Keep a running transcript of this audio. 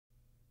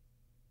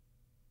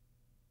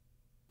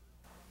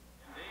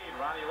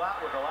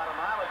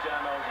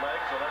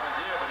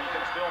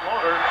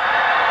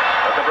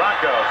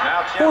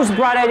Whose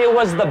bright idea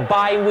was the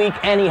bye week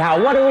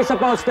anyhow? What are we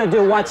supposed to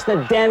do? Watch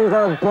the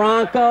Denver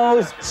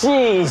Broncos?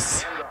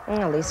 Jeez.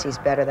 At least he's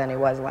better than he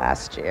was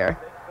last year.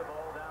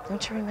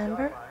 Don't you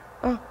remember?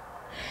 Oh.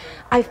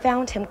 I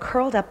found him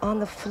curled up on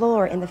the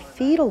floor in the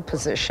fetal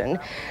position,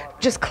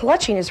 just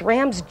clutching his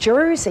Rams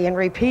jersey and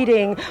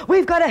repeating,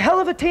 "We've got a hell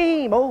of a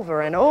team,"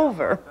 over and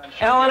over.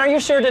 Ellen, are you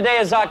sure today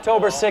is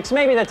October 6th?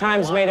 Maybe the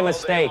Times made a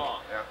mistake.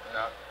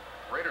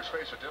 Wait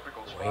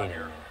a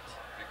minute.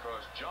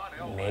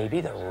 Maybe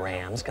the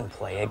Rams can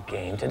play a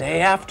game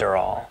today after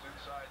all.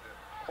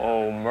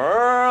 Oh,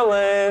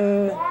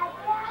 Merlin.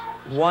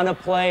 Want to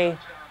play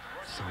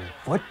some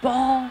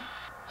football?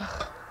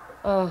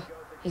 Oh,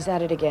 he's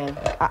at it again.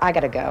 I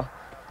gotta go.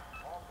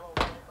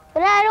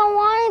 But I don't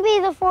want to be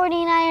the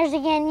 49ers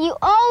again. You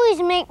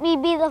always make me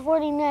be the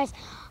 49ers.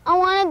 I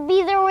want to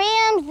be the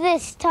Rams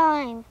this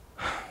time.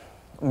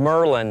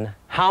 Merlin,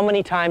 how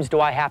many times do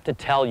I have to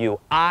tell you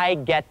I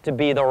get to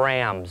be the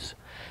Rams?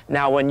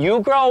 Now, when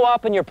you grow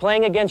up and you're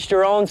playing against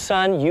your own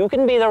son, you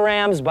can be the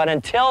Rams, but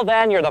until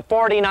then, you're the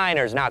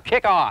 49ers. Now,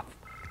 kick off.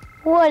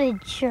 What a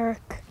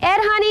jerk. Ed,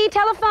 honey,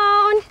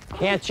 telephone.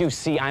 Can't you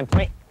see I'm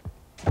playing?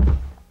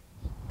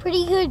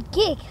 Pretty good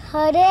gig,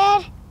 huh,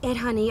 Dad? Ed,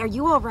 honey, are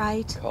you all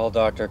right? Call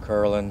Dr.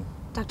 Curlin.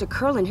 Dr.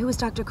 Curlin? Who is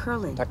Dr.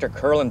 Curlin? Dr.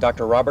 Curlin,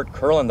 Dr. Robert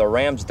Curlin, the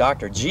Rams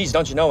doctor. Geez,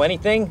 don't you know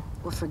anything?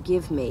 Well,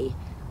 forgive me.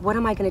 What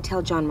am I going to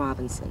tell John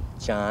Robinson?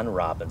 John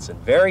Robinson.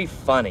 Very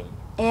funny.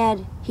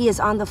 Ed, he is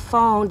on the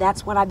phone.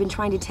 That's what I've been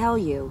trying to tell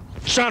you.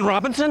 John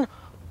Robinson?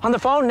 On the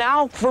phone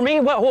now? For me?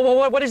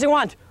 What does he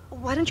want?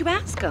 Why don't you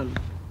ask him?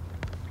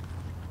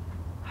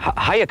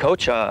 Hiya,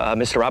 Coach.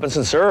 Mr.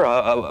 Robinson, sir.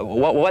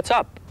 What's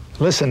up?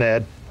 Listen,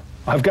 Ed,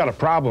 I've got a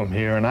problem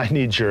here, and I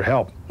need your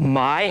help.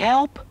 My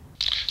help?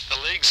 The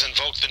league's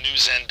invoked the new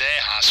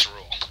Zendejas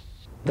rule.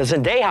 The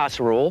Zendejas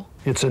rule?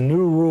 It's a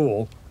new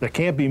rule. There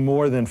can't be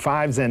more than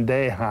 5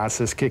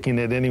 Zendejas kicking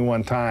at any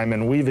one time,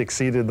 and we've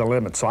exceeded the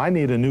limit, so I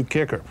need a new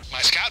kicker.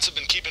 My scouts have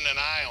been keeping an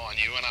eye on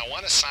you, and I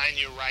want to sign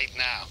you right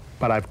now.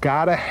 But I've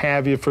got to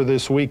have you for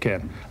this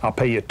weekend. I'll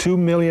pay you $2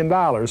 million,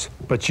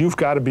 but you've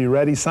got to be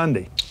ready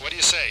Sunday. What do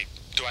you say?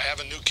 Do I have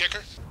a new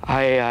kicker?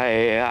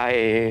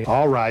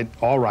 All right.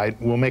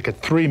 We'll make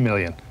it $3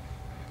 million.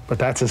 But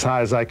that's as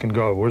high as I can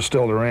go. We're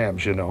still the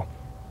Rams, you know.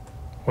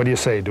 What do you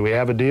say? Do we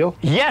have a deal?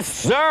 Yes,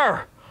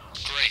 sir!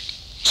 Great.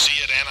 See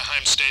you at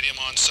Anaheim Stadium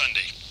on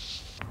Sunday.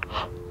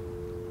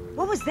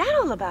 What was that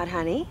all about,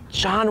 honey?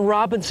 John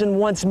Robinson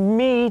wants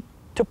me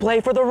to play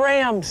for the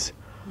Rams.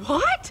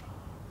 What?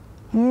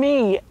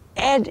 Me,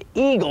 Ed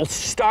Eagle,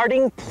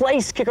 starting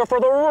place kicker for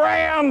the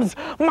Rams.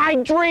 My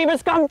dream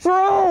has come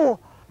true.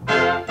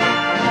 The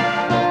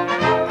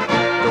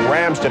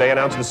Rams today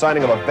announced the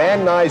signing of a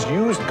Van Nuys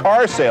used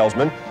car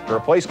salesman to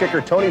replace kicker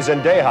Tony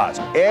Zendejas.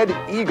 Ed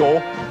Eagle,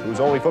 whose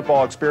only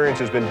football experience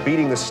has been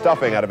beating the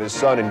stuffing out of his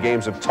son in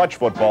games of touch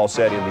football,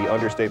 said in the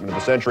understatement of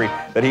the century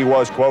that he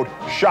was, quote,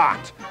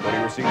 shocked when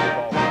he received the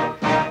call.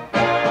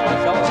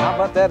 Fellas, how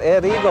about that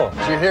Ed Eagle?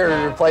 Did you hear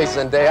he replaced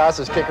Zendejas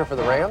as kicker for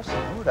the Rams?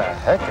 Who the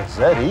heck is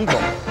Ed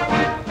Eagle?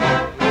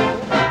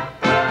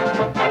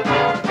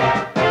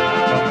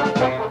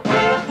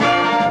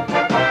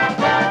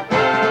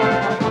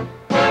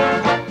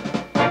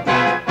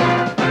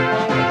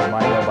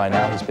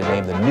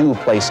 The new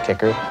place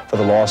kicker for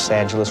the Los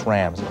Angeles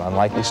Rams. An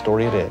unlikely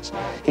story it is.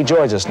 He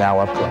joins us now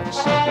up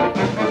close.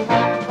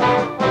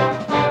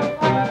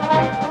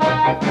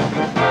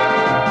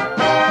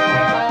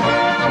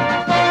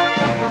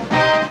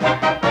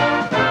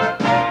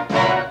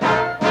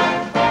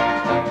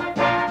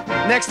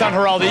 Next on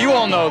Geraldo, you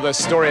all know the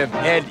story of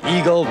Ed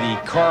Eagle,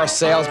 the car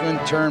salesman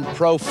turned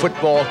pro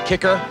football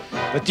kicker.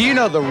 But do you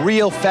know the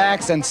real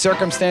facts and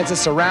circumstances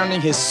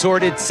surrounding his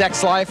sordid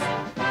sex life?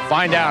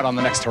 Find out on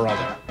the next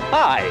Geraldo.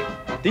 Hi,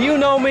 do you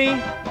know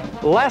me?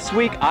 Last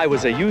week I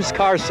was a used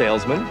car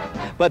salesman,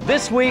 but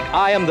this week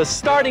I am the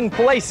starting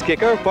place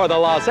kicker for the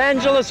Los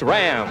Angeles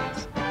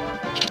Rams.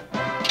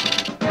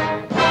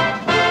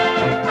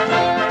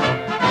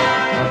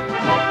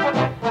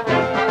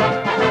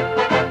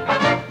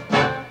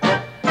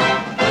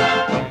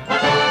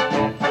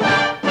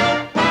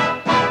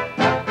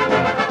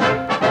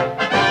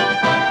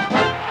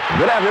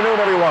 Good afternoon,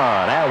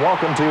 everyone, and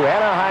welcome to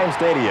Anaheim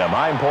Stadium.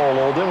 I'm Paul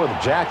Olden with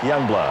Jack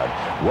Youngblood,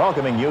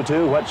 welcoming you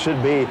to what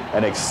should be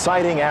an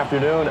exciting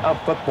afternoon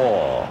of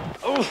football.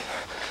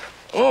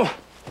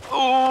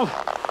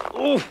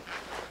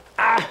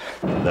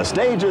 The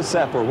stage is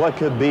set for what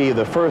could be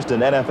the first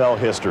in NFL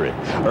history.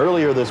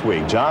 Earlier this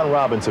week, John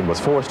Robinson was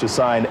forced to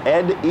sign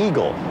Ed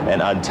Eagle,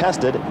 an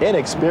untested,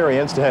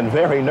 inexperienced, and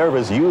very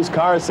nervous used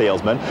car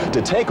salesman,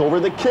 to take over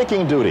the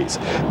kicking duties.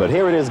 But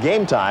here it is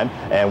game time,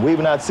 and we've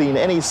not seen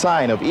any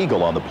sign of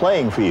Eagle on the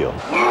playing field.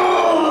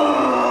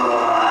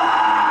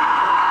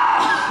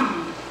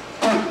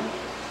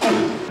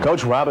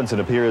 Coach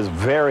Robinson appears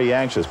very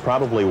anxious,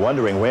 probably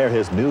wondering where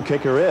his new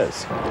kicker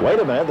is. Wait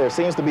a minute, there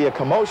seems to be a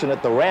commotion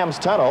at the Rams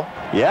tunnel.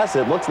 Yes,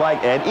 it looks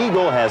like Ed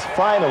Eagle has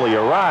finally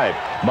arrived,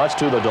 much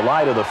to the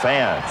delight of the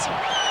fans.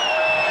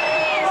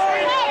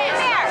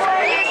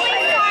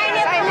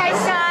 My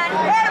son.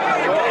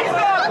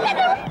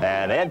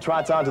 Ed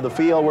trots onto the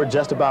field. We're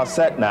just about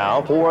set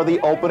now for the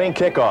opening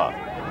kickoff.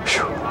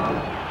 Whew.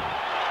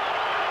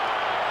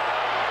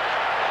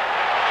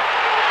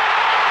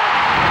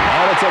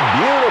 And it's a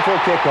beautiful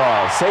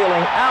kickoff,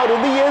 sailing out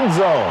of the end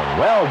zone.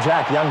 Well,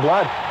 Jack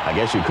Youngblood, I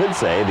guess you could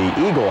say the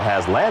Eagle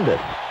has landed.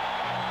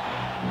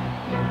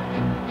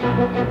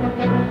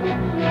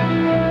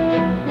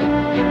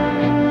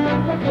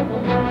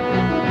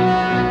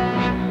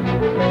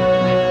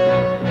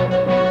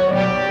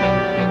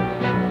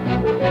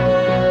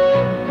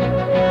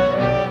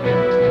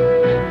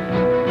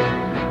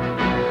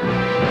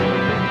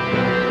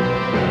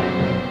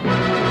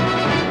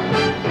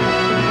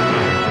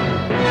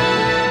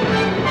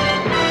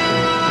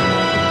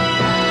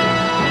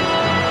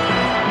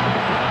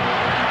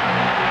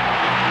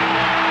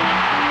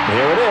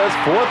 Here it is,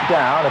 4th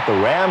down at the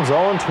Rams'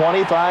 own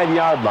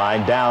 25-yard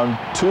line, down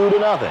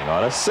 2-0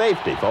 on a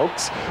safety,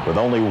 folks. With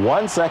only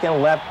 1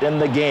 second left in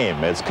the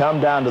game, it's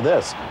come down to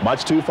this.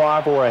 Much too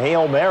far for a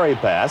Hail Mary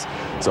pass.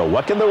 So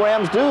what can the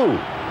Rams do?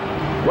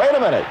 Wait a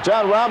minute,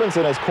 John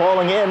Robinson is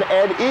calling in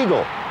Ed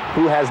Eagle,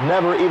 who has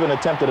never even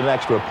attempted an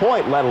extra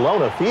point, let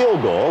alone a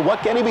field goal.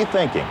 What can he be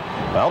thinking?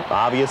 Well,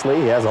 obviously,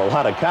 he has a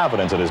lot of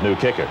confidence in his new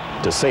kicker,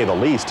 to say the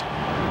least.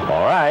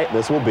 All right,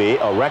 this will be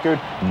a record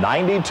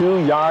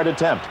 92-yard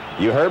attempt.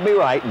 You heard me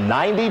right,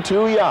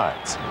 92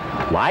 yards.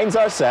 Lines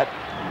are set.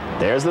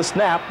 There's the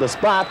snap, the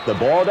spot, the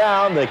ball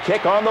down, the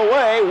kick on the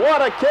way.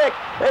 What a kick!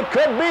 It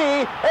could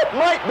be, it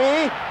might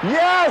be.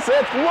 Yes,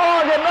 it's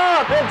long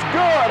enough. It's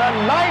good. A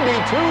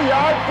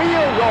 92-yard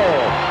field goal.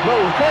 The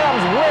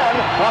Rams win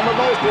on the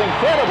most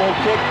incredible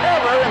kick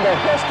ever in the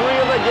history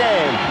of the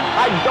game.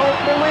 I don't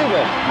believe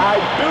it.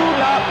 I do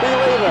not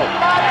believe it.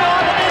 I'm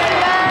going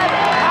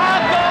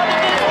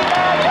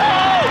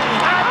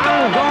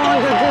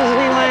to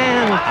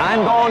Disneyland!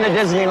 I'm going to Disneyland! I'm going to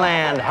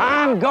Disneyland!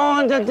 I'm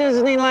going to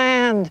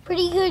Disneyland!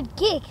 Pretty good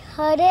kick,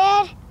 huh,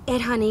 Dad?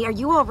 Ed, honey, are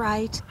you all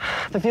right?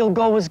 The field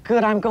goal was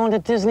good. I'm going to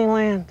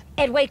Disneyland.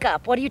 Ed, wake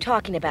up. What are you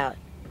talking about?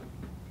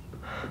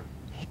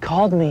 He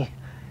called me.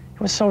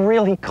 It was so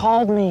real. He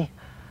called me.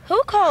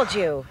 Who called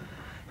you?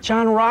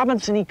 John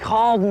Robinson, he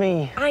called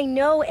me. I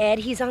know, Ed.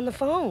 He's on the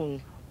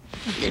phone.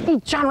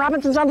 John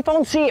Robinson's on the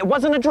phone. See, it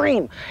wasn't a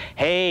dream.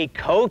 Hey,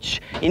 Coach,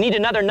 you need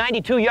another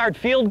 92-yard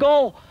field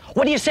goal?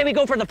 What do you say we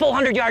go for the full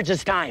 100 yards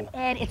this time?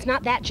 Ed, it's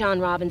not that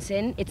John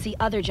Robinson. It's the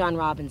other John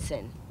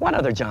Robinson. What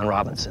other John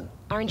Robinson?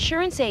 Our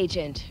insurance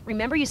agent.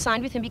 Remember, you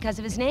signed with him because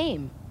of his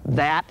name.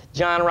 That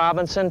John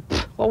Robinson?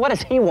 Well, what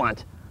does he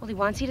want? Well, he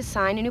wants you to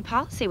sign a new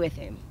policy with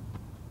him.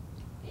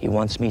 He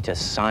wants me to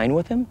sign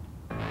with him?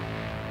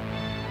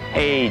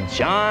 Hey,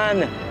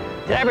 John,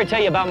 did I ever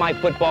tell you about my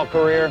football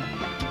career?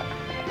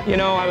 You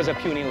know, I was a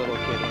puny little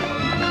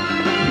kid.